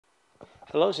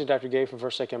Hello, this is Dr. Gay from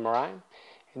First Second MRI,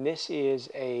 and this is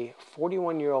a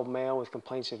 41-year-old male with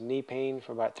complaints of knee pain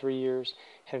for about 3 years.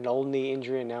 Had an old knee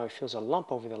injury, and now he feels a lump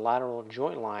over the lateral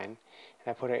joint line. And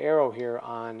I put an arrow here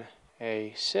on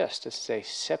a cyst. This is a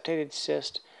septated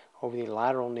cyst over the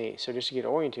lateral knee. So just to get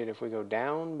oriented, if we go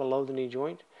down below the knee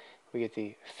joint, we get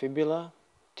the fibula,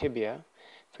 tibia.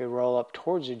 If we roll up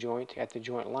towards the joint, at the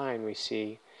joint line, we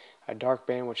see a dark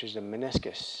band, which is the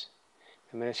meniscus.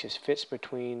 The meniscus fits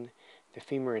between the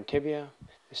femur and tibia.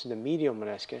 This is the medial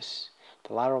meniscus.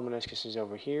 The lateral meniscus is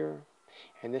over here,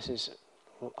 and this is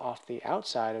off the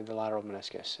outside of the lateral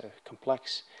meniscus, a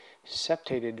complex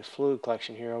septated fluid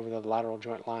collection here over the lateral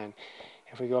joint line.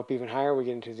 If we go up even higher, we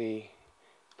get into the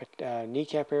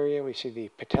kneecap area. We see the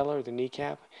patella, or the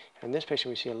kneecap. And in this patient,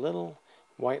 we see a little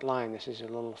white line. This is a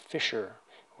little fissure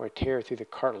or a tear through the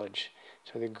cartilage.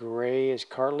 So the gray is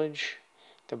cartilage,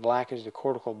 the black is the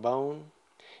cortical bone,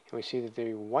 and we see that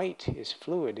the white is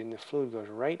fluid, and the fluid goes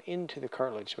right into the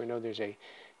cartilage. So we know there's a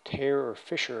tear or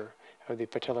fissure of the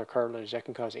patellar cartilage that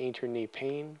can cause anterior knee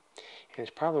pain, and it's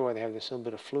probably why they have this little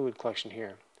bit of fluid collection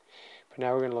here. But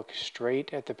now we're going to look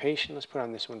straight at the patient. Let's put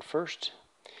on this one first.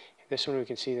 This one we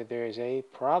can see that there is a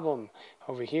problem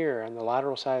over here on the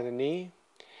lateral side of the knee.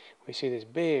 We see this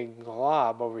big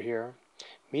glob over here.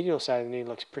 Medial side of the knee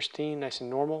looks pristine, nice and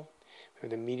normal. We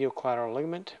have the medial collateral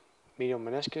ligament, medial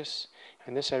meniscus.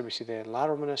 On this side we see the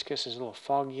lateral meniscus is a little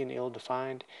foggy and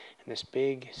ill-defined, and this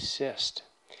big cyst.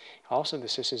 Also, the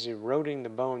cyst is eroding the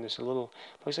bone. There's a little,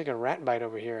 looks like a rat bite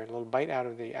over here, a little bite out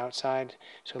of the outside.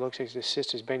 So it looks like the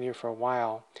cyst has been here for a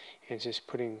while, and it's just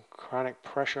putting chronic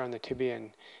pressure on the tibia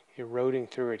and eroding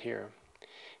through it here.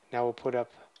 Now we'll put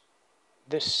up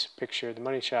this picture, the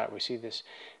money shot. We see this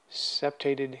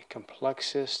septated complex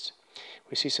cyst.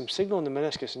 We see some signal in the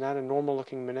meniscus, not a normal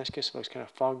looking meniscus. It looks kind of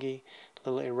foggy, a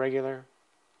little irregular.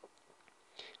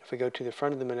 If we go to the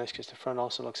front of the meniscus, the front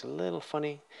also looks a little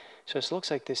funny. So it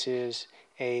looks like this is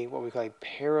what we call a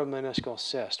parameniscal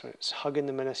cyst. When it's hugging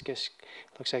the meniscus,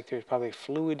 it looks like there's probably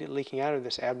fluid leaking out of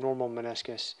this abnormal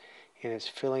meniscus, and it's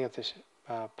filling up this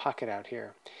pocket out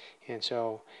here. And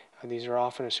so these are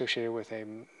often associated with a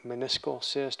meniscal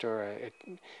cyst or a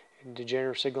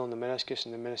degenerative signal in the meniscus,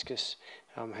 and the meniscus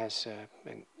has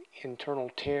an internal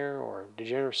tear or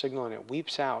degenerative signal, and it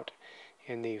weeps out,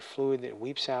 and the fluid that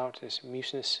weeps out, this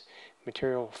mucinous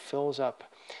material, fills up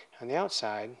on the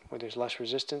outside where there's less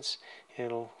resistance, and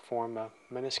it'll form a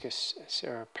meniscus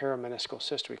or a parameniscal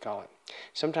cyst, we call it.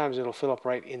 Sometimes it'll fill up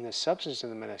right in the substance of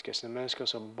the meniscus, and the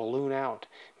meniscus will balloon out.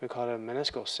 We call it a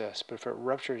meniscal cyst. But if it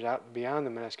ruptures out beyond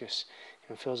the meniscus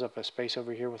and fills up a space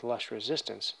over here with less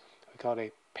resistance, we call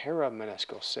it a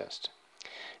parameniscal cyst.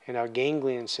 And our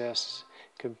ganglion cysts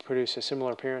could produce a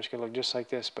similar appearance, could look just like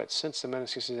this, but since the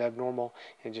meniscus is abnormal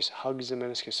and just hugs the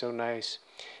meniscus so nice,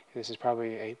 this is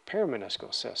probably a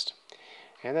parameniscal cyst.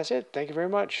 And that's it. Thank you very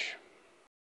much.